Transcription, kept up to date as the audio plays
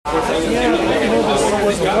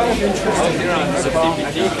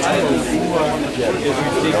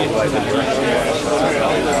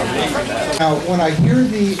Now, when I hear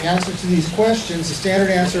the answer to these questions, the standard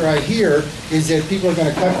answer I hear is that people are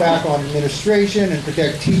going to cut back on administration and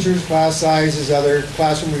protect teachers, class sizes, other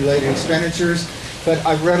classroom-related expenditures. But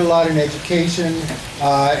I've read a lot in education,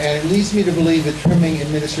 and it leads me to believe that trimming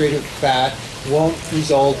administrative fat won't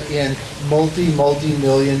result in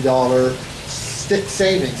multi-million dollar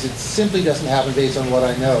savings. It simply doesn't happen based on what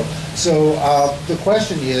I know. So the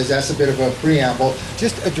question is, that's a bit of a preamble,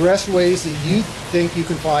 just address ways that you think you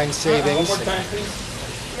can find savings. One more time, please.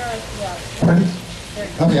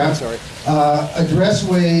 Okay, I'm sorry. Address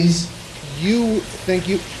ways you think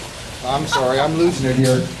you... I'm sorry, I'm losing it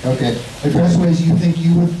here. Okay. Address ways you think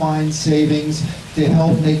you would find savings to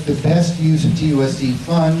help make the best use of TUSD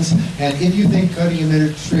funds. And if you think cutting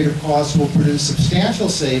administrative costs will produce substantial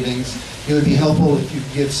savings, it would be helpful if you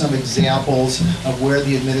could give some examples of where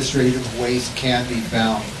the administrative waste can be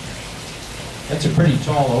found. That's a pretty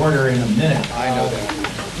tall order in a minute. I know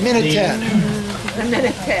that. Minute 10. A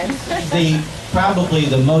minute 10. Probably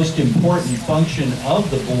the most important function of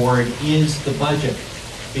the board is the budget,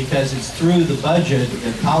 because it's through the budget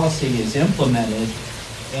that policy is implemented,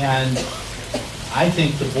 and I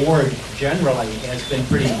think the board generally has been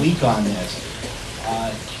pretty weak on this.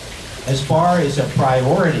 As far as a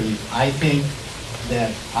priority, I think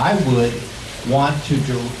that I would want to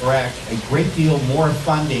direct a great deal more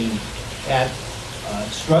funding at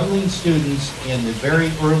struggling students in the very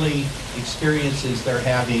early experiences they're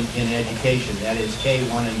having in education, that is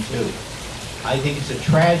K1 and 2. I think it's a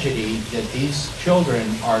tragedy that these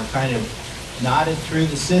children are kind of knotted through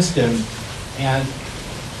the system, and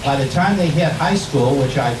by the time they hit high school,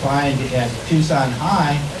 which I find at Tucson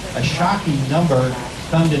High, a shocking number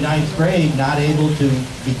come to 9th grade not able to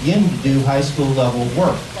begin to do high school level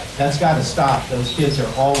work. That's got to stop. Those kids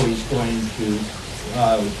are always going to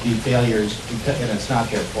be failures, and it's not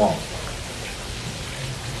their fault.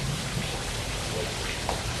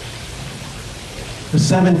 The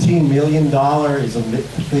 $17 million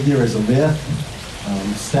figure is a myth.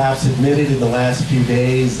 Staff's admitted in the last few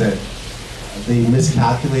days that they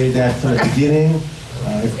miscalculated that from the beginning.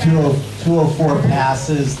 If 204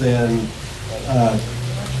 passes, then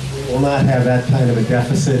we'll not have that kind of a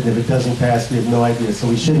deficit. And if it doesn't pass, we have no idea. So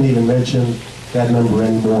we shouldn't even mention that number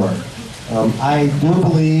anymore. I do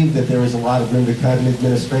believe that there is a lot of room to cut in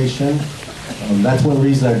administration. That's one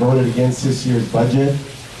reason I voted against this year's budget.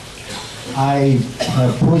 I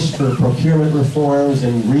have pushed for procurement reforms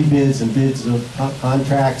and rebids and bids of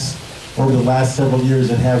contracts over the last several years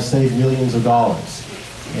that have saved millions of dollars.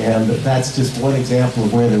 And that's just one example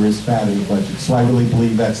of where there is fat in the budget. So I really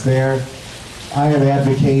believe that's there. I am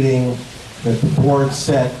advocating that the board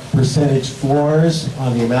set percentage floors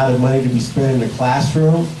on the amount of money to be spent in the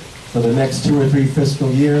classroom for the next 2 or 3 fiscal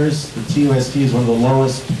years. The TUSD is one of the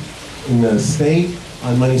lowest in the state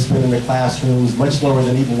on money spent in the classrooms, much lower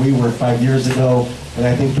than even we were 5 years ago, and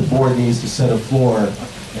I think the board needs to set a floor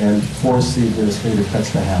and force the administrative cuts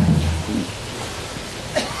to happen.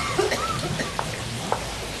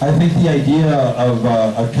 I think the idea of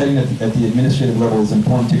cutting at the administrative level is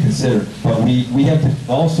important to consider, but we have to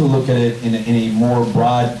also look at it in a more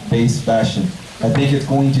broad-based fashion. I think it's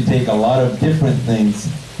going to take a lot of different things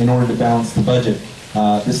in order to balance the budget.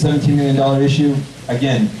 The $17 million issue,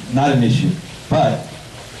 again, not an issue, but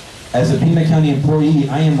as a Pima County employee,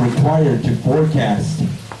 I am required to forecast,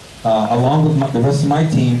 along with the rest of my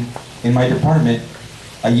team in my department,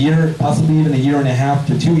 a year, possibly even a year and a half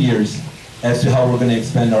to 2 years, as to how we're going to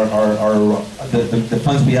expend the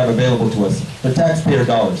funds we have available to us. The taxpayer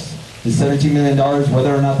dollars. The $17 million,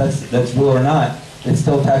 whether or not that's real or not, it's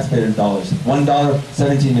still taxpayer dollars. $1,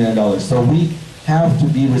 $17 million. So we have to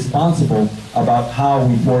be responsible about how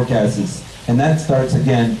we forecast this. And that starts,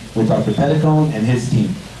 again, with Dr. Petticone and his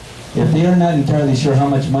team. If they are not entirely sure how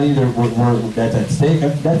much money that's at stake,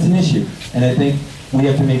 that's an issue. And I think we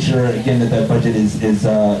have to make sure, again, that budget is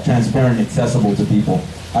transparent and accessible to people.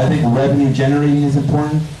 I think revenue generating is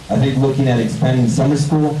important. I think looking at expanding summer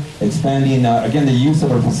school, expanding, again, the use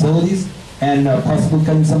of our facilities, and possibly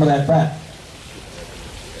cutting some of that fat.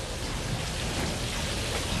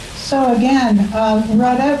 So again,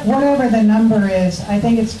 whatever the number is, I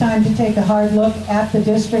think it's time to take a hard look at the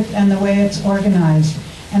district and the way it's organized.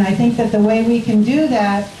 And I think that the way we can do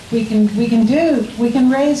that, we can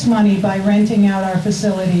raise money by renting out our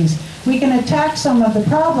facilities. We can attack some of the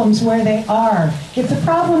problems where they are. If the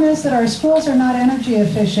problem is that our schools are not energy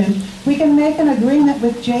efficient, we can make an agreement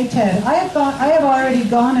with JTED. I have already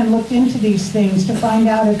gone and looked into these things to find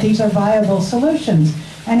out if these are viable solutions.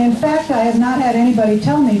 And in fact, I have not had anybody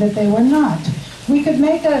tell me that they were not. We could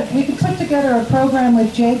put together a program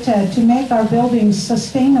with JTED to make our buildings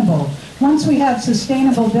sustainable. Once we have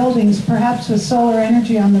sustainable buildings, perhaps with solar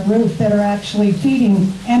energy on the roof that are actually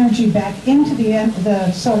feeding energy back into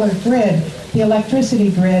the solar grid, the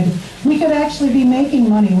electricity grid, we could actually be making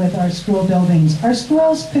money with our school buildings. Our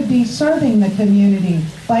schools could be serving the community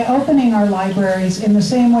by opening our libraries in the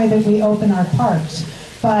same way that we open our parks,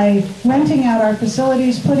 by renting out our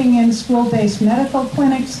facilities, putting in school-based medical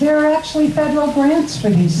clinics. There are actually federal grants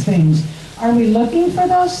for these things. Are we looking for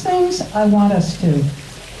those things? I want us to.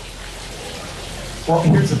 Well,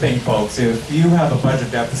 here's the thing, folks. If you have a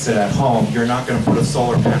budget deficit at home, you're not going to put a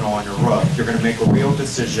solar panel on your roof. You're going to make a real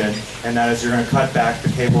decision, and that is you're going to cut back the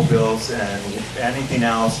cable bills and anything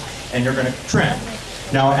else, and you're going to trim.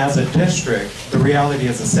 Now, as a district, the reality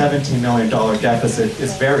is a $17 million deficit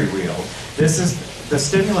is very real. The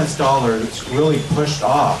stimulus dollars really pushed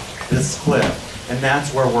off this cliff, and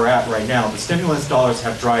that's where we're at right now. The stimulus dollars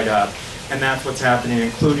have dried up, and that's what's happening,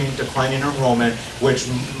 including declining enrollment, which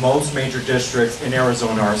most major districts in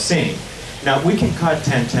Arizona are seeing. Now, we can cut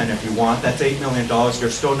 10-10 if you want. That's $8 million. You're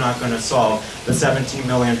still not going to solve the $17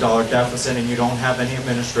 million deficit, and you don't have any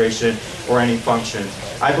administration or any functions.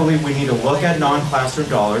 I believe we need to look at non-classroom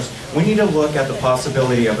dollars. We need to look at the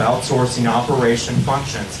possibility of outsourcing operation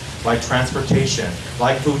functions like transportation,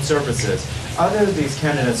 like food services. Other of these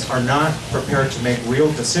candidates are not prepared to make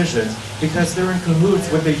real decisions because they're in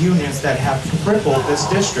cahoots with the unions that have crippled this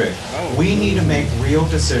district. We need to make real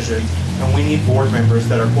decisions, and we need board members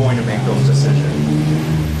that are going to make those decisions.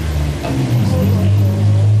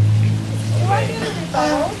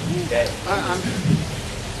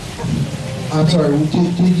 I'm sorry,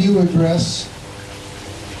 did you address?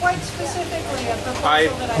 Quite specifically, a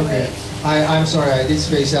proposal that I Okay. raised. I'm sorry, I did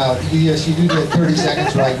space out. Yes, you do get 30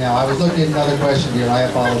 seconds right now. I was looking at another question here, and I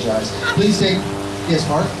apologize. Please take, yes,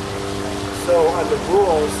 Mark? So on the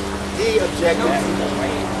rules, he objected.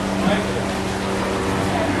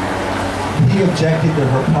 He objected to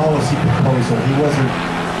her policy proposal. He wasn't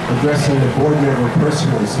addressing the board member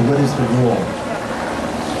personally, so what is the rule?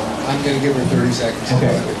 I'm going to give her 30 seconds.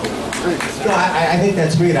 Okay. No, I think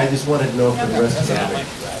that's great. I just wanted to know for the rest of the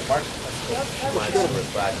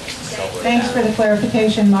Thanks for the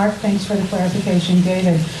clarification, Mark. Thanks for the clarification,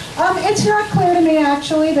 David. It's not clear to me,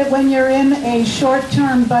 actually, that when you're in a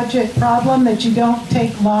short-term budget problem, that you don't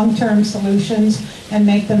take long-term solutions and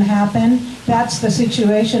make them happen. That's the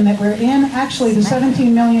situation that we're in. Actually, the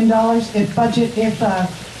 $17 million, if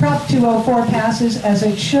Prop 204 passes as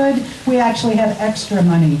it should, we actually have extra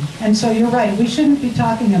money. And so you're right, we shouldn't be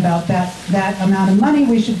talking about that amount of money.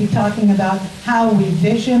 We should be talking about how we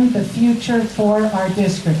vision the future for our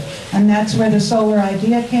district. And that's where the solar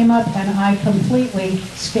idea came up, and I completely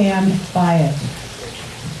stand by it.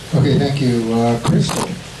 Okay, thank you. Crystal?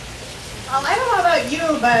 I don't know about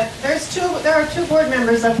you, but there are two board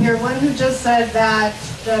members up here. One who just said that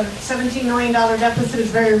the $17 million deficit is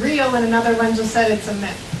very real, and another one just said it's a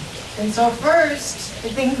myth. And so first, I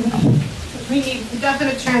think we need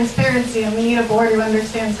definite transparency, and we need a board who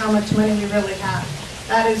understands how much money we really have.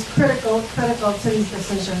 That is critical to these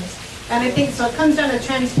decisions. And I think so it comes down to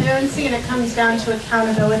transparency, and it comes down to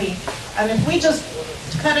accountability. And if we just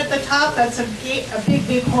cut at the top, that's a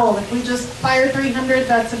big hole. If we just fire 300,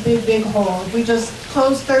 that's a big hole. If we just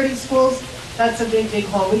close 30 schools, that's a big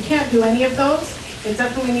hole. We can't do any of those. It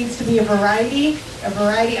definitely needs to be a variety,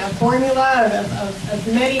 a formula of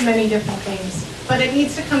many different things. But it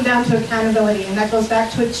needs to come down to accountability, and that goes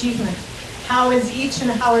back to achievement. How are each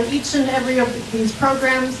and every of these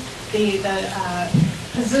programs, the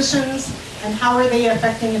positions, and how are they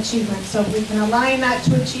affecting achievement? So if we can align that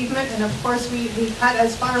to achievement, and of course we cut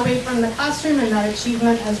as far away from the classroom and that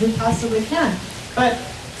achievement as we possibly can. But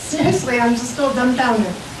seriously, I'm just still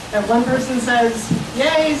dumbfounded that one person says,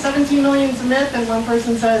 yay, 17 million is a myth, and one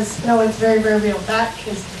person says, no, it's very real. That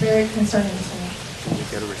is very concerning to me. You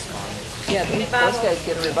get a response. Yeah, those guys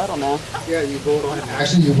get a rebuttal now. Yeah, you vote on it.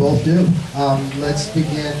 Actually, you both do. Let's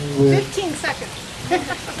begin with... 15 seconds.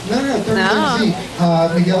 No, 30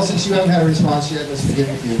 seconds. Miguel, since you haven't had a response yet, let's begin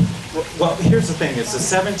with you. Well, here's the thing, it's the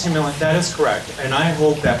 17 million, that is correct, and I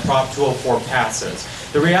hope that Prop 204 passes.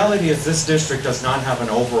 The reality is this district does not have an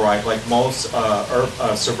override like most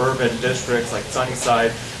suburban districts like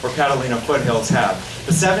Sunnyside or Catalina Foothills have.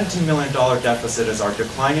 The $17 million deficit is our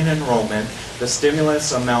decline in enrollment, the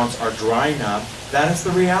stimulus amounts are drying up. That is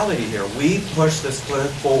the reality here. We pushed this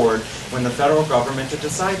cliff forward when the federal government to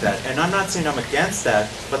decide that. And I'm not saying I'm against that,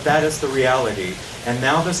 but that is the reality. And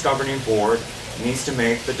now this governing board needs to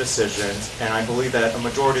make the decisions, and I believe that a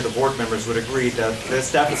majority of the board members would agree that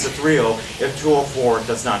this deficit's real if 204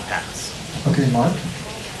 does not pass. Okay, Mark?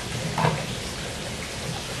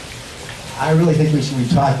 I really think we should be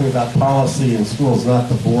talking about policy in schools, not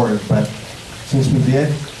the board, but since we did,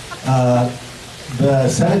 the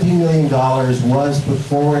 $17 million was put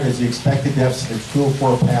forward as the expected deficit if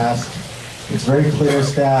 204 passed. It's very clear,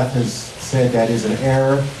 staff has said that is an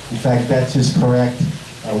error. In fact, that's just correct.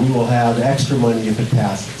 We will have extra money if it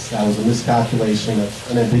passes. That was a miscalculation, that's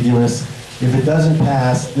unambiguous. If it doesn't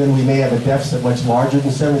pass, then we may have a deficit much larger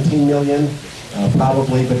than 17 million,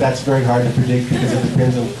 probably, but that's very hard to predict because it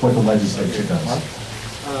depends on what the legislature does.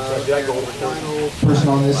 Final person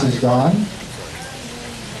on this is Don.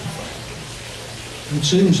 It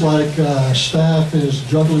seems like staff is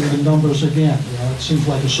juggling the numbers again. You know, it seems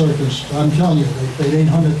like a circus. I'm telling you, they paid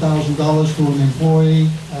 $800,000 to an employee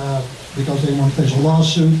because they want to face a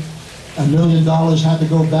lawsuit. $1 million had to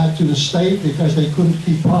go back to the state because they couldn't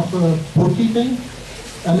keep proper bookkeeping.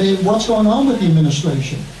 I mean, what's going on with the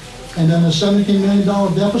administration? And then a $17 million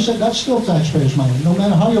deficit, that's still taxpayers' money, no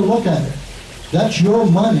matter how you look at it. That's your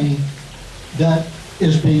money that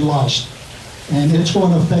is being lost. And it's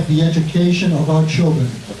going to affect the education of our children.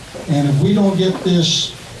 And if we don't get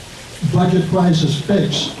this budget crisis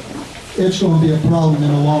fixed, it's going to be a problem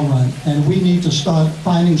in the long run. And we need to start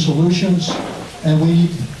finding solutions, and we need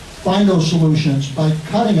to find those solutions by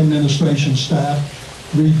cutting administration staff,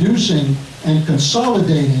 reducing and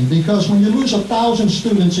consolidating, because when you lose 1,000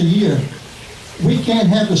 students a year, we can't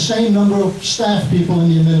have the same number of staff people in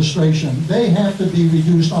the administration. They have to be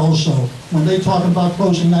reduced also. When they talk about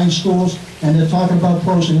closing 9 schools and they're talking about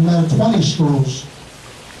closing another 20 schools,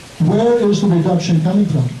 where is the reduction coming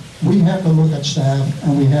from? We have to look at staff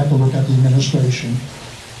and we have to look at the administration.